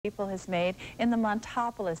people has made in the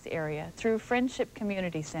Montopolis area through Friendship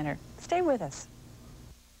Community Center. Stay with us.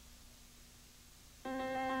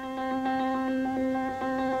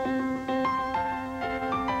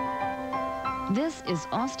 This is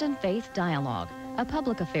Austin Faith Dialogue, a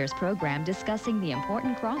public affairs program discussing the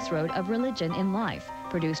important crossroad of religion in life,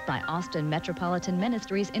 produced by Austin Metropolitan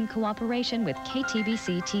Ministries in cooperation with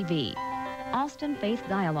KTBC TV. Austin Faith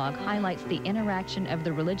Dialogue highlights the interaction of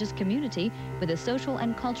the religious community with the social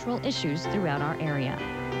and cultural issues throughout our area.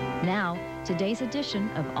 Now, today's edition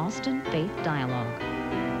of Austin Faith Dialogue.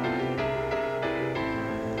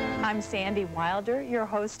 I'm Sandy Wilder, your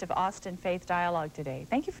host of Austin Faith Dialogue today.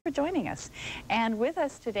 Thank you for joining us. And with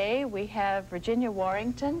us today, we have Virginia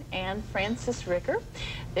Warrington and Francis Ricker.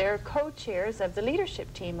 They're co-chairs of the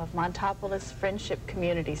leadership team of Montopolis Friendship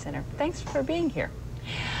Community Center. Thanks for being here.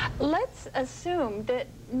 Let's assume that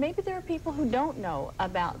maybe there are people who don't know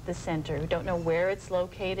about the center, who don't know where it's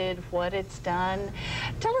located, what it's done.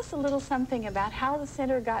 Tell us a little something about how the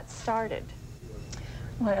center got started.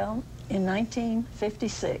 Well, in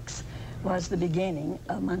 1956 was the beginning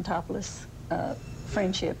of Montopolis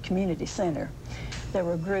Friendship Community Center. There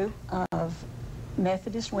were a group of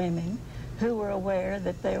Methodist women who were aware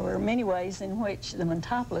that there were many ways in which the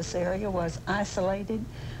Montopolis area was isolated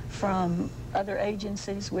from other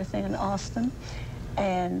agencies within Austin,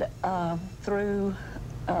 and through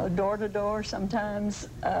door-to-door, sometimes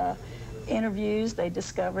interviews, they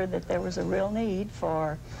discovered that there was a real need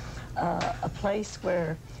for a place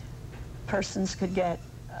where persons could get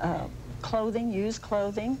clothing, used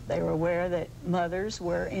clothing. They were aware that mothers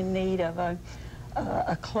were in need of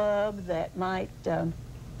a club that might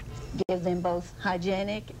give them both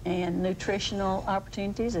hygienic and nutritional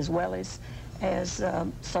opportunities, as well as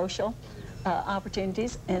social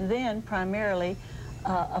opportunities, and then primarily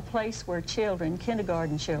a place where children,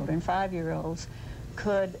 kindergarten children, 5-year-olds,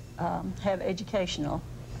 could have educational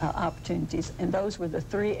opportunities. And those were the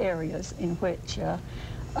three areas in which the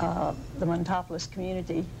Montopolis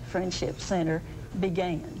Community Friendship Center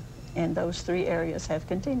began, and those three areas have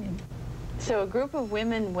continued. So a group of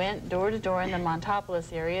women went door to door in the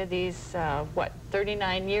Montopolis area, these,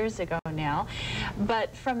 39 years ago now.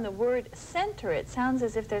 But from the word center, it sounds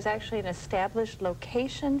as if there's actually an established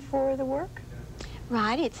location for the work?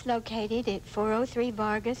 Right, it's located at 403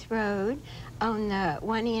 Vargas Road on the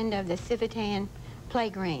one end of the Civitan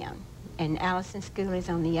Playground, and Allison School is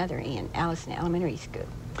on the other end, Allison Elementary School.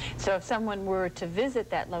 So if someone were to visit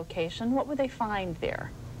that location, what would they find there?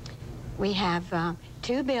 We have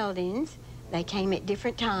two buildings. They came at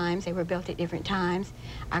different times. They were built at different times.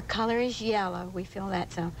 Our color is yellow. We feel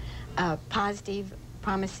that's a positive,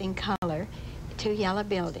 promising color. Two yellow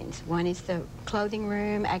buildings. One is the clothing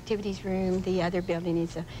room, activities room. The other building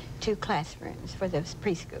is two classrooms for the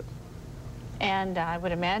preschool. And I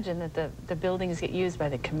would imagine that the buildings get used by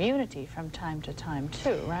the community from time to time,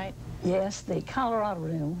 too, right? Yes, the Colorado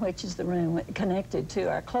room, which is the room connected to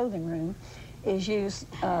our clothing room, is used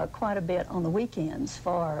quite a bit on the weekends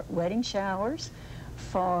for wedding showers,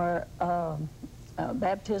 for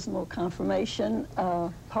baptismal confirmation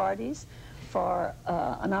parties, for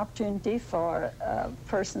an opportunity for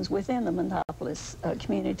persons within the Montopolis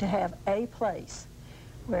community to have a place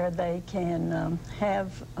where they can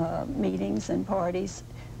have meetings and parties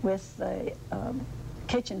with the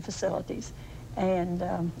kitchen facilities.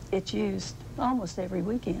 And it's used almost every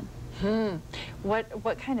weekend.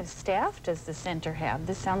 What kind of staff does the center have?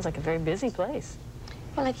 This sounds like a very busy place.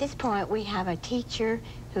 Well, at this point, we have a teacher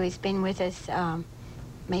who has been with us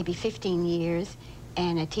maybe 15 years,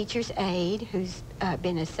 and a teacher's aide who's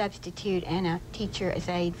been a substitute and a teacher's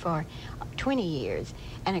aide for 20 years,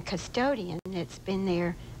 and a custodian that's been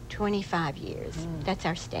there 25 years. That's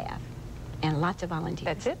our staff, and lots of volunteers.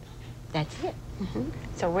 That's it? That's it.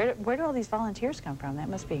 So where do all these volunteers come from? That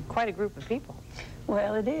must be quite a group of people.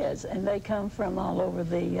 Well, it is, and they come from all over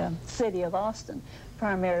the city of Austin.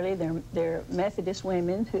 Primarily, they're Methodist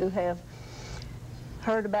women who have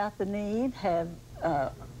heard about the need, have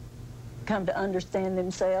come to understand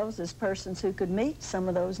themselves as persons who could meet some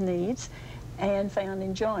of those needs, and found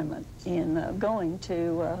enjoyment in going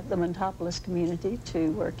to the Montopolis community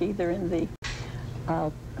to work either in the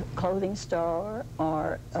clothing store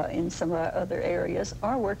or in some of our other areas,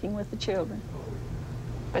 or working with the children.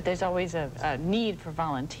 But there's always a need for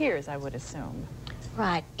volunteers, I would assume.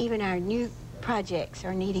 Right. Even our new projects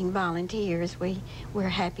are needing volunteers. We're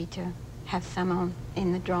happy to have some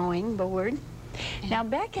in the drawing board. Now,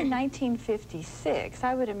 back in 1956,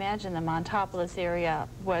 I would imagine the Montopolis area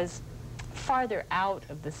was farther out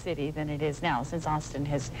of the city than it is now, since Austin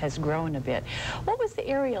has grown a bit. What was the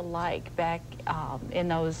area like back in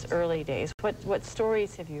those early days? What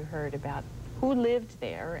stories have you heard about who lived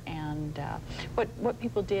there and what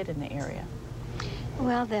people did in the area?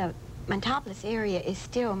 Well, the Montopolis area is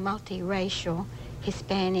still multiracial,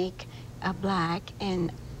 Hispanic, Black,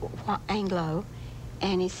 and Anglo,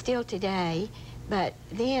 and is still today. But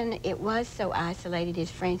then it was so isolated,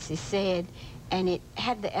 as Francis said, and it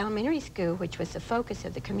had the elementary school, which was the focus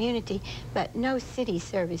of the community, but no city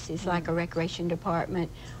services like a recreation department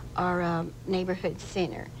or a neighborhood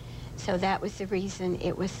center. So that was the reason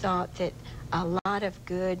it was thought that a lot of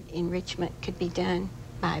good enrichment could be done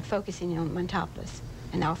by focusing on Montopolis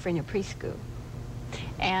and offering a preschool.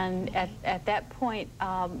 And at that point,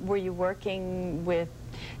 were you working with,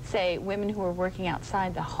 say, women who were working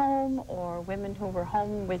outside the home or women who were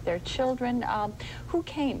home with their children? Who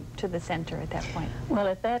came to the center at that point? Well,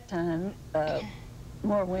 at that time,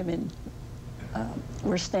 more women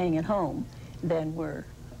were staying at home than were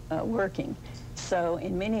working. So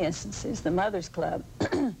in many instances, the Mothers Club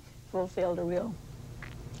fulfilled a real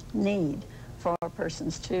need for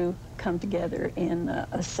persons to come together in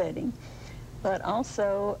a setting. But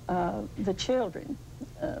also the children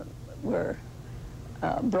were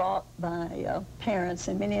brought by parents.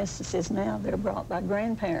 In many instances now, they're brought by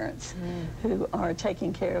grandparents who are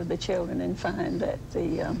taking care of the children and find that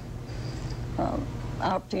the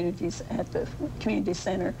opportunities at the community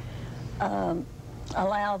center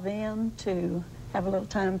allow them to have a little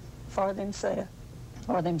time for themselves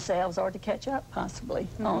or to catch up possibly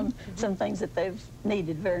on some things that they've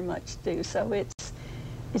needed very much to do. So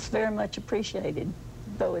it's very much appreciated,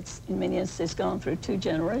 though it's in many instances gone through 2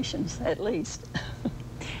 generations at least.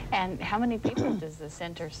 And how many people does the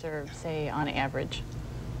center serve, say, on average?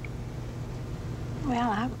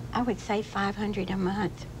 Well, I would say 500 a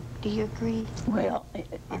month. Do you agree? Well,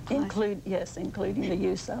 including the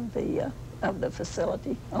use of the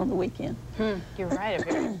facility on the weekend. You're right, a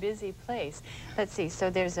very busy place. Let's see, so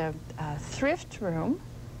there's a thrift room,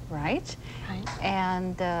 right? Right.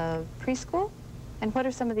 And preschool? And what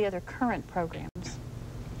are some of the other current programs?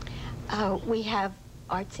 We have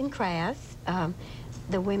arts and crafts.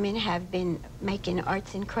 The women have been making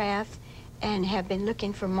arts and crafts and have been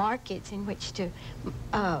looking for markets in which to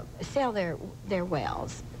sell their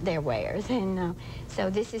wares. And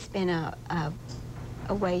so this has been a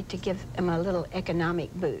way to give them a little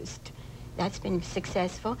economic boost. That's been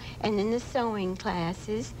successful. And then the sewing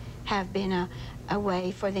classes have been a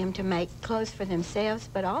way for them to make clothes for themselves,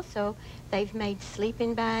 but also they've made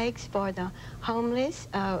sleeping bags for the homeless,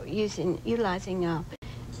 utilizing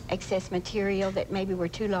excess material that maybe were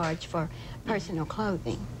too large for personal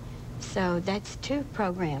clothing. So that's 2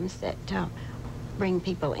 programs that bring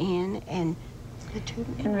people in. And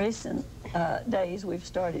in recent days, we've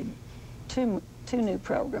started two new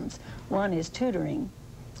programs. One is tutoring,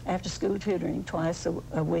 after-school tutoring twice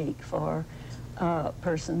a week for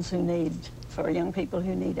persons who need, for young people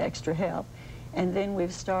who need extra help. And then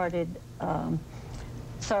we've started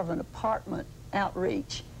sort of an apartment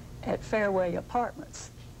outreach at Fairway Apartments,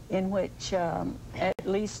 in which at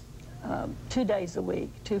least 2 days a week,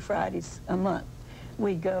 2 Fridays a month,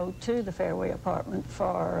 we go to the Fairway Apartment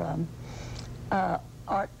for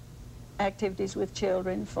art activities with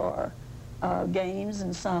children, for games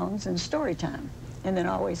and songs and story time, and then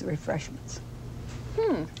always refreshments.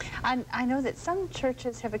 I know that some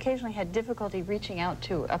churches have occasionally had difficulty reaching out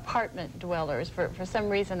to apartment dwellers. For some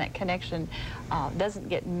reason, that connection doesn't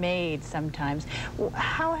get made sometimes.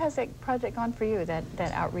 How has that project gone for you, that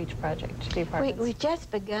outreach project to the apartments? We've just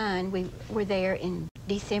begun. We were there in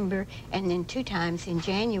December and then 2 times in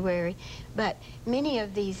January. But many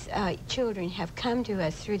of these children have come to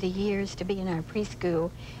us through the years to be in our preschool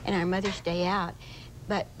and our Mother's Day Out.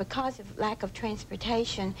 But because of lack of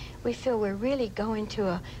transportation, we feel we're really going to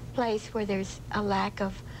a place where there's a lack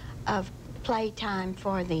of playtime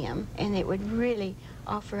for them, and it would really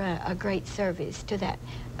offer a great service to that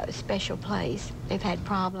special place. They've had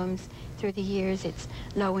problems through the years. It's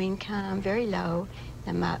low income, very low.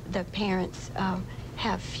 The parents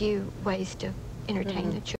have few ways to entertain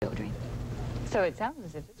the children. So it sounds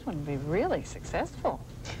as if this one would be really successful.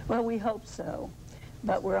 Well, we hope so.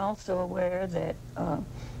 But we're also aware that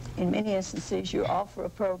in many instances you offer a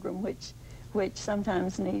program which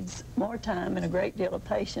sometimes needs more time and a great deal of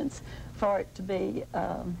patience for it to be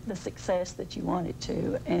the success that you want it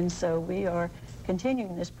to. And so we are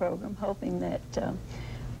continuing this program, hoping that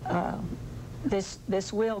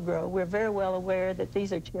this will grow. We're very well aware that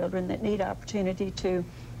these are children that need opportunity to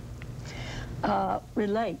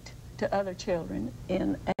relate to other children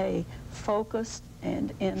in a a focused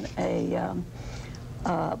and in a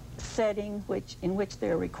setting in which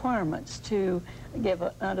there are requirements to give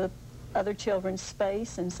other children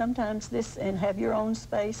space, and sometimes and have your own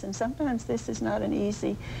space, and sometimes this is not an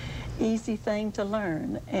easy thing to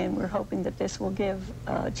learn, and we're hoping that this will give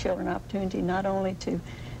children opportunity not only to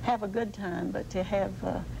have a good time, but to have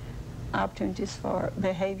opportunities for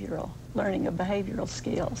learning of behavioral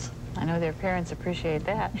skills. I know their parents appreciate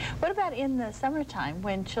that. What about in the summertime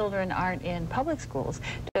when children aren't in public schools?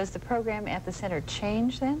 Does the program at the center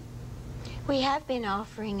change then? We have been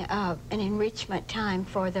offering an enrichment time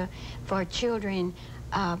for children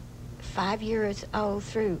 5 years old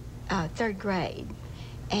through 3rd grade.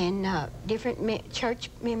 And different church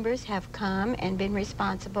members have come and been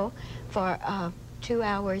responsible for 2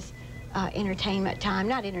 hours entertainment time,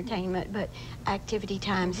 not entertainment, but activity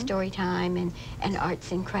time, story time, and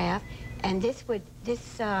arts and craft. And this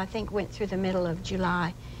I think went through the middle of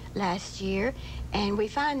July last year. And we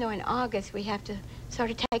find though in August we have to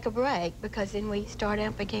sort of take a break, because then we start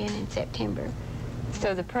up again in September.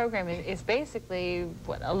 So the program is basically,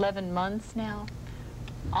 what, 11 months now?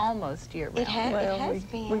 Almost year-round. It has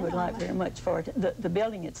been. We would like very much for it. The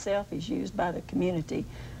building itself is used by the community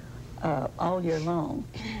all year long,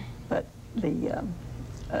 but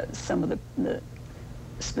some of the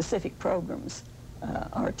specific programs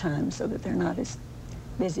are timed so that they're not as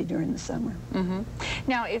busy during the summer.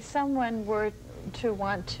 Now, if someone were to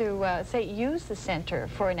want to, say, use the center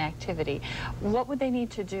for an activity, what would they need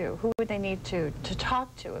to do? Who would they need to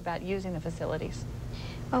talk to about using the facilities?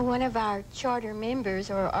 Well, one of our charter members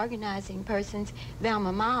or organizing persons,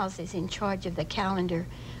 Velma Miles, is in charge of the calendar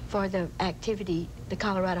for the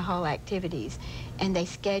Colorado Hall activities. And they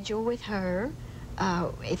schedule with her.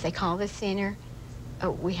 If they call the center,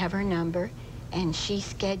 we have her number, and she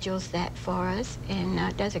schedules that for us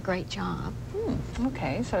and does a great job.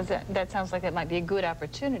 Okay, so that sounds like that might be a good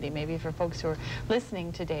opportunity maybe for folks who are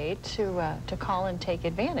listening today to call and take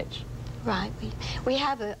advantage. Right. We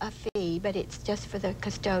have a fee, but it's just for the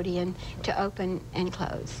custodian to open and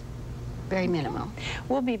close. Very minimal.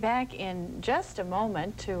 We'll be back in just a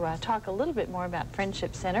moment to talk a little bit more about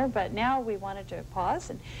Friendship Center, but now we wanted to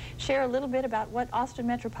pause and share a little bit about what Austin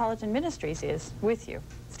Metropolitan Ministries is with you.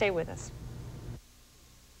 Stay with us.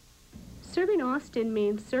 Serving Austin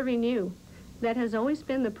means serving you. That has always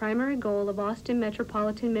been the primary goal of Austin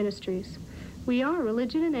Metropolitan Ministries. We are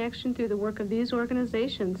religion in action through the work of these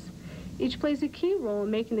organizations. Each plays a key role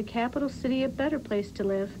in making the capital city a better place to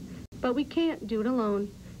live, but we can't do it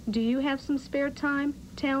alone. Do you have some spare time,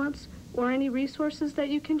 talents, or any resources that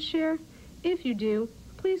you can share? If you do,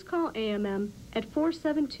 please call AMM at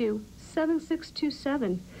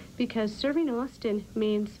 472-7627, because serving Austin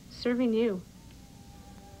means serving you.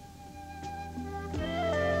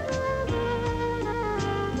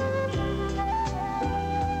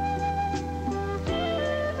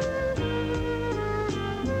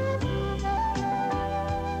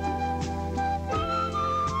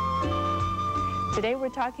 Today we're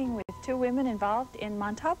talking with two women involved in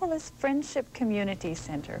Montopolis Friendship Community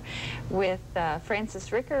Center with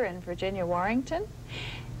Frances Ricker and Virginia Warrington.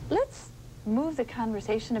 Let's move the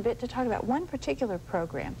conversation a bit to talk about one particular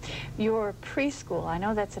program, your preschool. I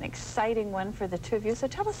know that's an exciting one for the two of you, so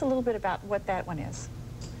tell us a little bit about what that one is.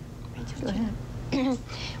 Go ahead.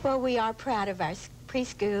 Well, we are proud of our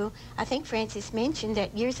preschool. I think Frances mentioned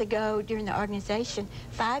that years ago during the organization,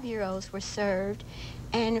 5-year-olds were served.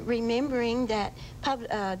 And remembering that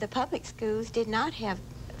the public schools did not have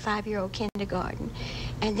 5-year-old kindergarten.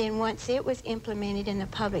 And then once it was implemented in the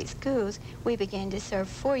public schools, we began to serve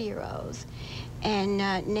 4-year-olds. And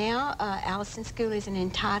now Allison School is an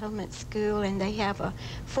entitlement school, and they have a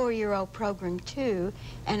 4-year-old program too,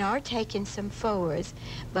 and are taking some 4s.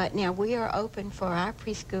 But now we are open for our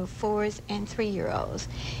preschool 4s and 3-year-olds.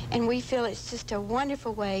 And we feel it's just a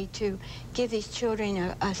wonderful way to give these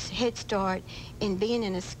children a head start in being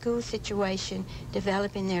in a school situation,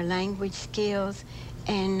 developing their language skills,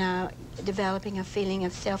 and developing a feeling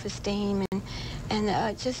of self-esteem,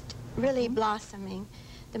 and just really blossoming.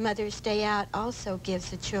 The Mother's Day Out also gives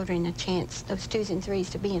the children a chance, those 2s and 3s,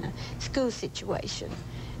 to be in a school situation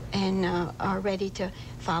and are ready to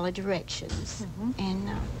follow directions. And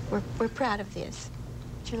we're proud of this.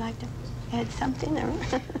 Would you like to add something? Or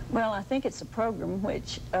Well, I think it's a program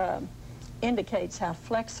which indicates how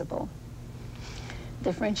flexible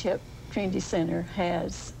the Friendship Community Center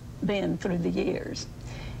has been through the years,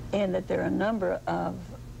 and that there are a number of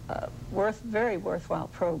very worthwhile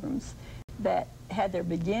programs that had their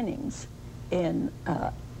beginnings in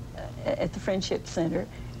at the Friendship Center,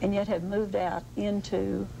 and yet have moved out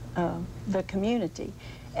into the community.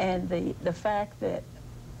 And the fact that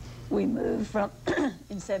we moved from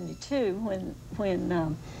in '72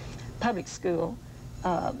 when public school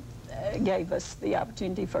gave us the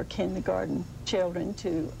opportunity for kindergarten children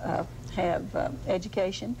to have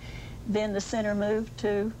education. Then the center moved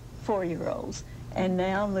to 4-year-olds, and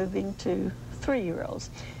now moving to 3-year-olds.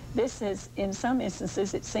 This is, in some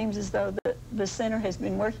instances, it seems as though the center has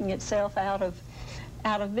been working itself out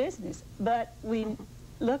of business. But we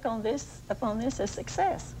look upon this as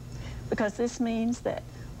success, because this means that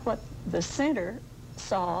what the center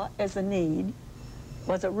saw as a need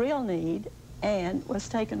was a real need and was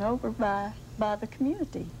taken over by the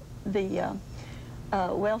community. The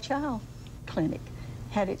Well Child Clinic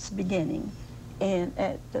had its beginning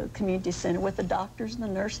at the community center, with the doctors and the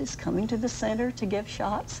nurses coming to the center to give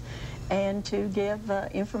shots and to give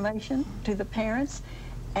information to the parents.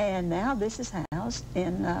 And now this is housed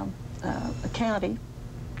in a county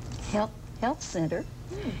health center.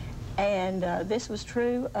 And this was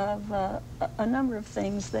true of a number of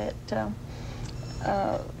things that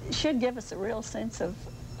should give us a real sense of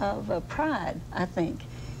pride, I think,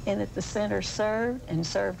 in that the center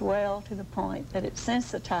served well, to the point that it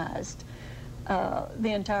sensitized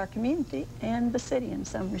the entire community and the city in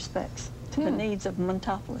some respects to the needs of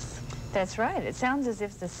Montopolis. That's right. It sounds as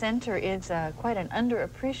if the center is quite an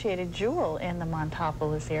underappreciated jewel in the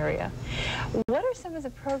Montopolis area. What are some of the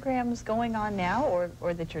programs going on now,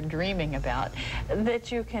 or that you're dreaming about,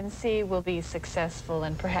 that you can see will be successful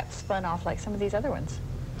and perhaps spun off like some of these other ones?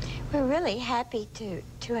 We're really happy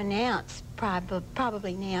to announce,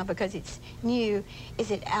 probably now because it's new, is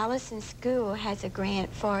that Allison School has a grant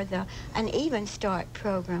for an Even Start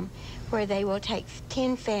program, where they will take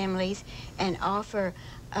 10 families and offer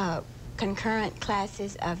concurrent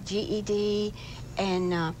classes of GED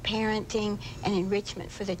and parenting and enrichment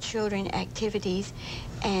for the children activities.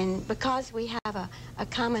 And because we have a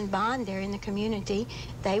common bond there in the community,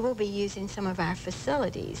 they will be using some of our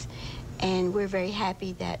facilities. And we're very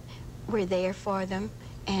happy that we're there for them,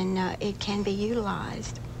 and it can be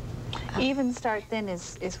utilized. Even Start then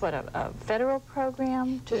is what, a federal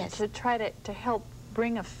program Yes. to try to help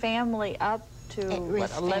bring a family up to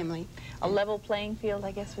At-risk family. A level playing field,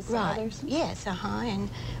 I guess, with some others? Yes, and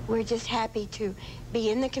we're just happy to be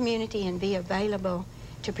in the community and be available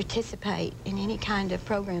to participate in any kind of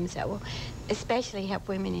programs that will especially help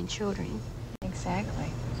women and children. Exactly.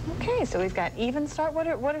 Okay, so we've got Even Start.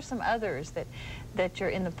 What are some others that you're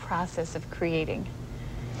in the process of creating?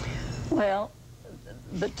 Well,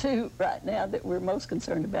 the two right now that we're most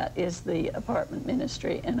concerned about is the apartment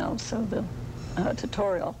ministry and also the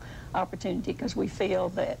tutorial opportunity, because we feel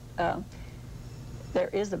that there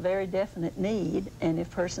is a very definite need, and if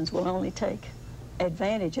persons will only take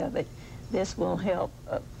advantage of it, this will help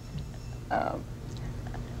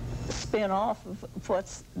spin off of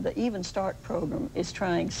what's the Even Start program is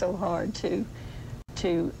trying so hard to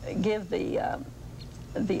give the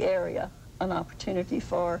area an opportunity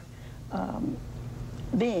for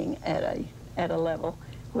being at a level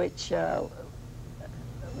which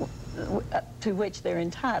to which they're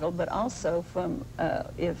entitled, but also from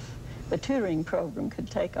if the tutoring program could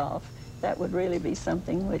take off, that would really be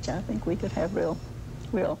something which I think we could have real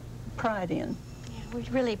pride in. Yeah, we're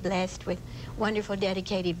really blessed with wonderful,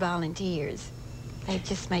 dedicated volunteers. They've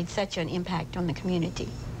just made such an impact on the community.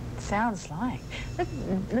 Sounds like.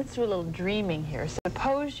 Let's do a little dreaming here.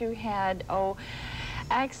 Suppose you had,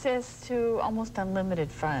 access to almost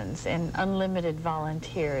unlimited funds and unlimited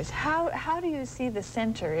volunteers. How do you see the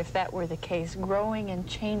center, if that were the case, growing and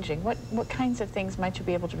changing? What kinds of things might you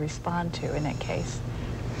be able to respond to in that case?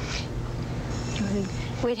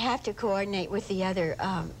 We'd have to coordinate with the other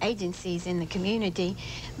agencies in the community,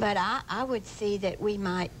 but I would see that we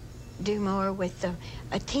might do more with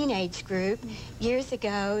a teenage group. Years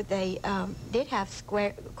ago, they did have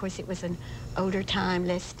square, of course it was an older time,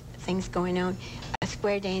 less things going on,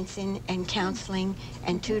 square dancing and counseling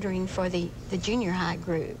and tutoring for the junior high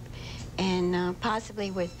group. And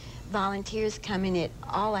possibly with volunteers coming at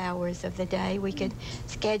all hours of the day, we could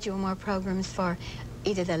schedule more programs for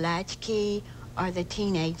either the latchkey or the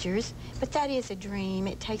teenagers. But that is a dream.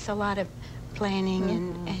 It takes a lot of planning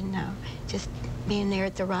and just being there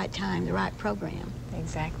at the right time, the right program.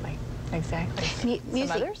 Exactly. Some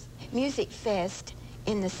others? Music Fest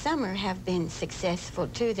in the summer have been successful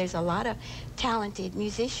too. There's a lot of talented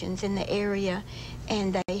musicians in the area,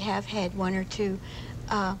 and they have had one or two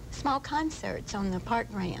small concerts on the park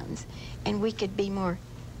grounds, and we could be more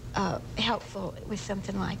helpful with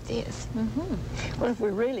something like this. Well, if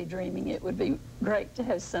we're really dreaming, it would be great to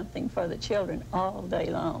have something for the children all day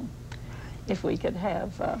long. If we could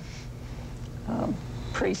have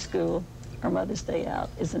preschool our Mother's Day Out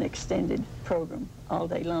is an extended program all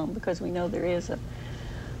day long, because we know there is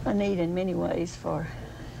a need in many ways for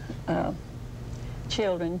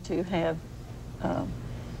children to have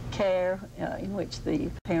care in which the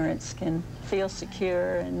parents can feel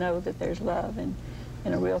secure and know that there's love and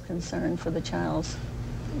a real concern for the child's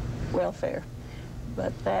welfare.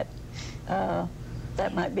 But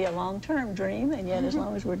that might be a long-term dream, and yet as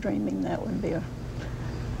long as we're dreaming, that would be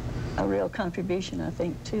a real contribution, I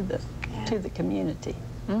think, to the community.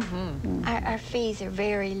 Our fees are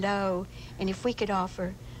very low, and if we could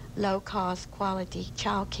offer low-cost, quality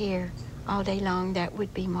child care all day long, that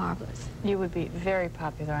would be marvelous. You would be very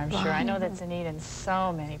popular, I'm sure. I know that's a need in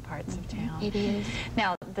so many parts of town. It is.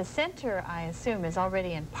 Now, the center, I assume, is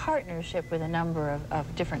already in partnership with a number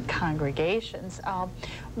of different congregations.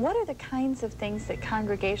 What are the kinds of things that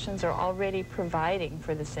congregations are already providing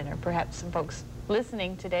for the center? Perhaps some folks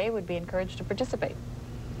listening today would be encouraged to participate.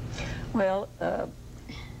 Well,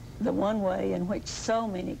 the one way in which so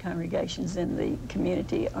many congregations in the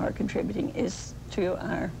community are contributing is to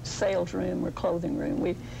our sales room or clothing room.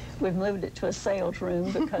 We've moved it to a sales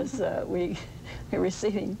room because we're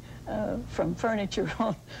receiving from furniture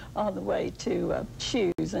all the way to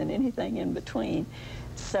shoes and anything in between.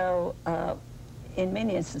 So in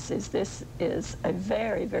many instances, this is a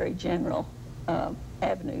very, very general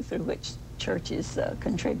avenue through which churches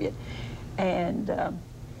contribute. And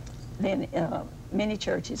then many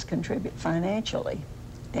churches contribute financially,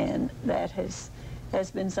 and that has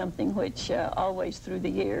been something which always through the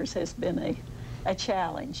years has been a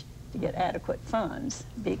challenge to get adequate funds,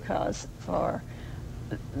 because for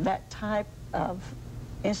that type of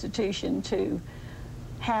institution to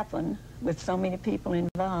happen with so many people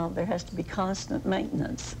involved, there has to be constant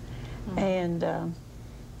maintenance. And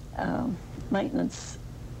maintenance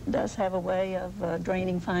does have a way of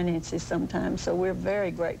draining finances sometimes, so we're very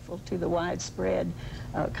grateful to the widespread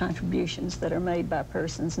contributions that are made by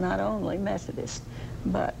persons, not only Methodist,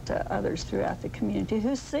 but others throughout the community,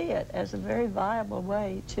 who see it as a very viable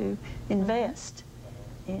way to invest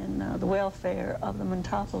in the welfare of the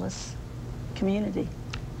Montopolis community.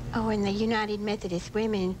 Oh, and the United Methodist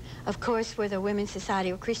Women, of course, were the Women's Society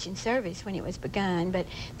of Christian Service when it was begun, but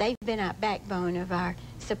they've been a backbone of our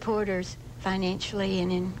supporters financially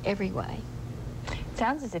and in every way. It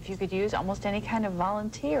sounds as if you could use almost any kind of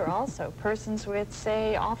volunteer also, persons with,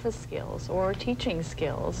 say, office skills or teaching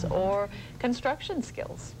skills or construction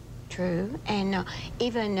skills. True, and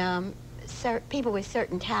even people with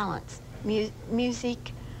certain talents,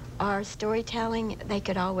 music or storytelling, they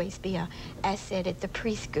could always be an asset at the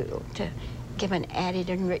preschool to give an added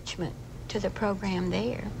enrichment to the program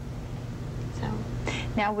there. So.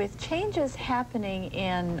 Now, with changes happening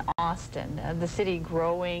in Austin, the city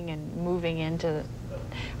growing and moving into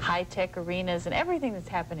high-tech arenas and everything that's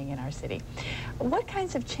happening in our city, what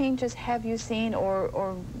kinds of changes have you seen,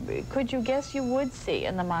 or could you guess you would see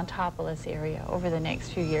in the Montopolis area over the next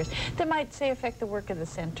few years that might, say, affect the work of the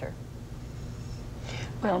center?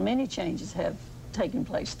 Well, many changes have taken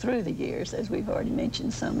place through the years, as we've already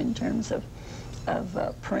mentioned, some in terms of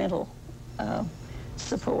parental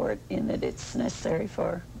support, in that it's necessary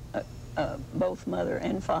for both mother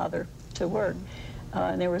and father to work.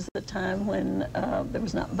 And there was a time when there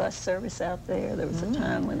was not bus service out there. There was a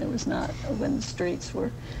time when there was not, when the streets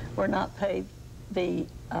were not paved. The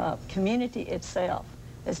community itself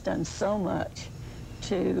has done so much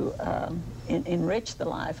to enrich the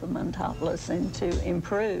life of Montopolis and to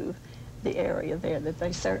improve the area there that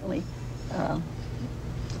they certainly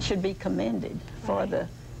should be commended for the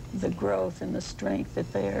growth and the strength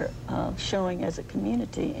that they're showing as a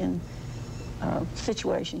community in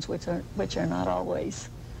situations which are not always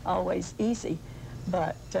easy.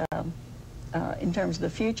 But in terms of the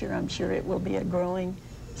future, I'm sure it will be a growing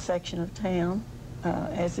section of town,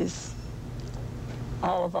 as is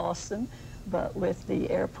all of Austin. But with the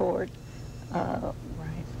airport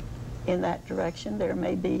in that direction, there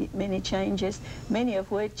may be many changes, many of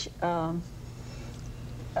which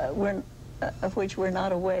we're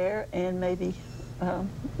not aware, and maybe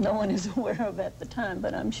no one is aware of at the time.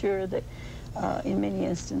 But I'm sure that in many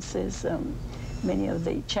instances, many of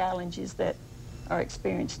the challenges that are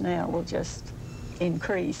experienced now will just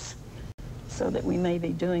increase, so that we may be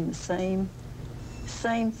doing the same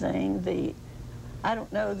thing. I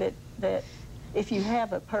don't know that if you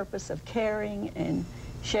have a purpose of caring and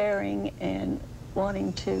sharing and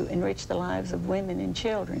wanting to enrich the lives of women and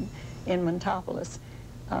children in Montopolis,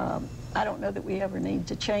 I don't know that we ever need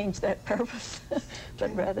to change that purpose,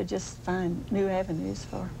 but rather just find new avenues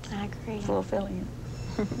for fulfilling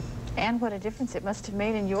it. And what a difference it must have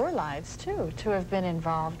made in your lives, too, to have been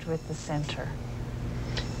involved with the center.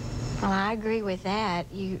 Well, I agree with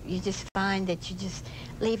that. You just find that you just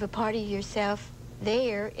leave a part of yourself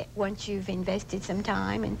there once you've invested some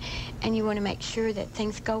time, and you want to make sure that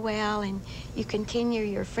things go well, and you continue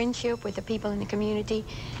your friendship with the people in the community,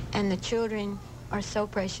 and the children are so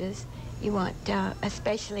precious. You want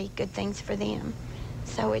especially good things for them.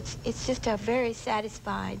 So it's just a very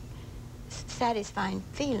satisfying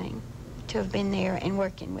feeling to have been there and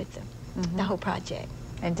working with them, the whole project.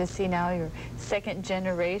 And to see now your second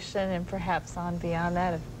generation and perhaps on beyond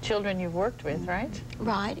that of children you've worked with, right?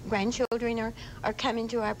 Right. Grandchildren are coming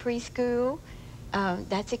to our preschool.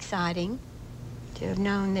 That's exciting to have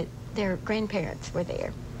known that their grandparents were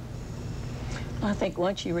there. I think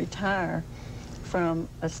once you retire from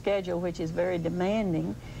a schedule which is very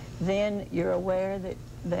demanding, then you're aware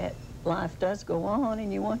that life does go on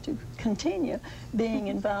and you want to continue being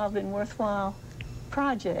involved in worthwhile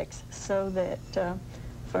projects, so that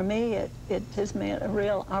for me it has meant a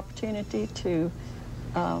real opportunity to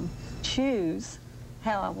choose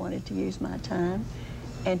how I wanted to use my time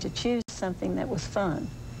and to choose something that was fun.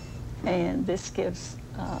 And this gives,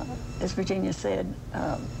 as Virginia said,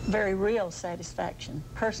 very real satisfaction,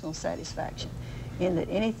 personal satisfaction, in that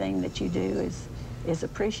anything that you do is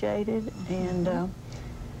appreciated and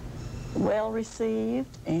well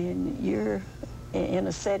received, and you're in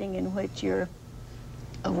a setting in which you're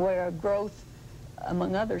aware of growth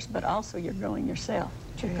among others, but also you're growing yourself,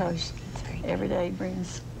 because every day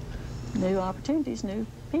brings new opportunities, new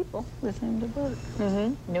people with whom to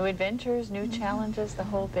work. New adventures, new challenges, the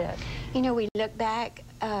whole bit. You know, we look back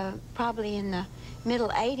probably in the middle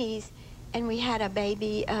 80s, and we had a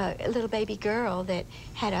baby, a little baby girl that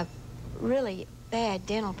had a really bad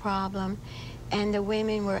dental problem, and the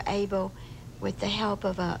women were able, with the help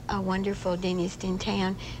of a wonderful dentist in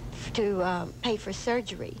town, to pay for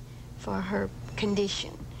surgery for her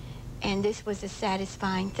condition. And this was a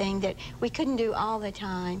satisfying thing that we couldn't do all the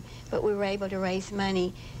time, but we were able to raise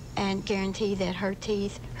money and guarantee that her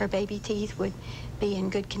teeth, her baby teeth, would be in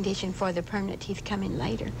good condition for the permanent teeth coming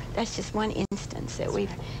later. That's just one instance that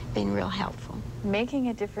we've been real helpful. Making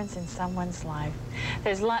a difference in someone's life.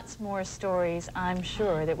 There's lots more stories, I'm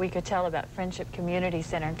sure, that we could tell about Friendship Community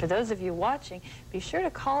Center. And for those of you watching, be sure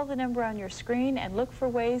to call the number on your screen and look for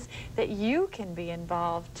ways that you can be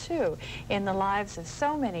involved, too, in the lives of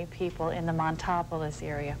so many people in the Montopolis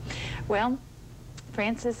area. Well,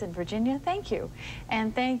 Francis and Virginia, thank you.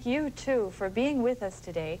 And thank you, too, for being with us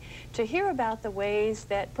today to hear about the ways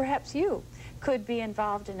that perhaps you could be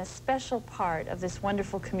involved in a special part of this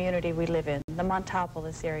wonderful community we live in, the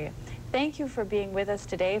Montopolis area. Thank you for being with us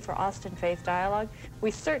today for Austin Faith Dialogue.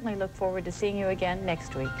 We certainly look forward to seeing you again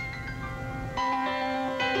next week.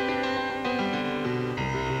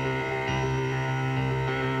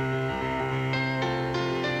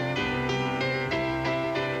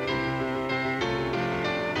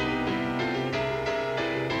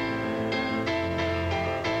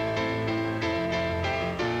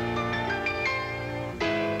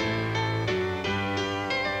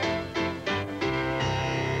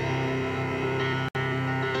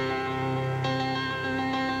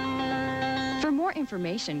 For more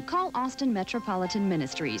information, call Austin Metropolitan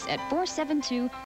Ministries at 472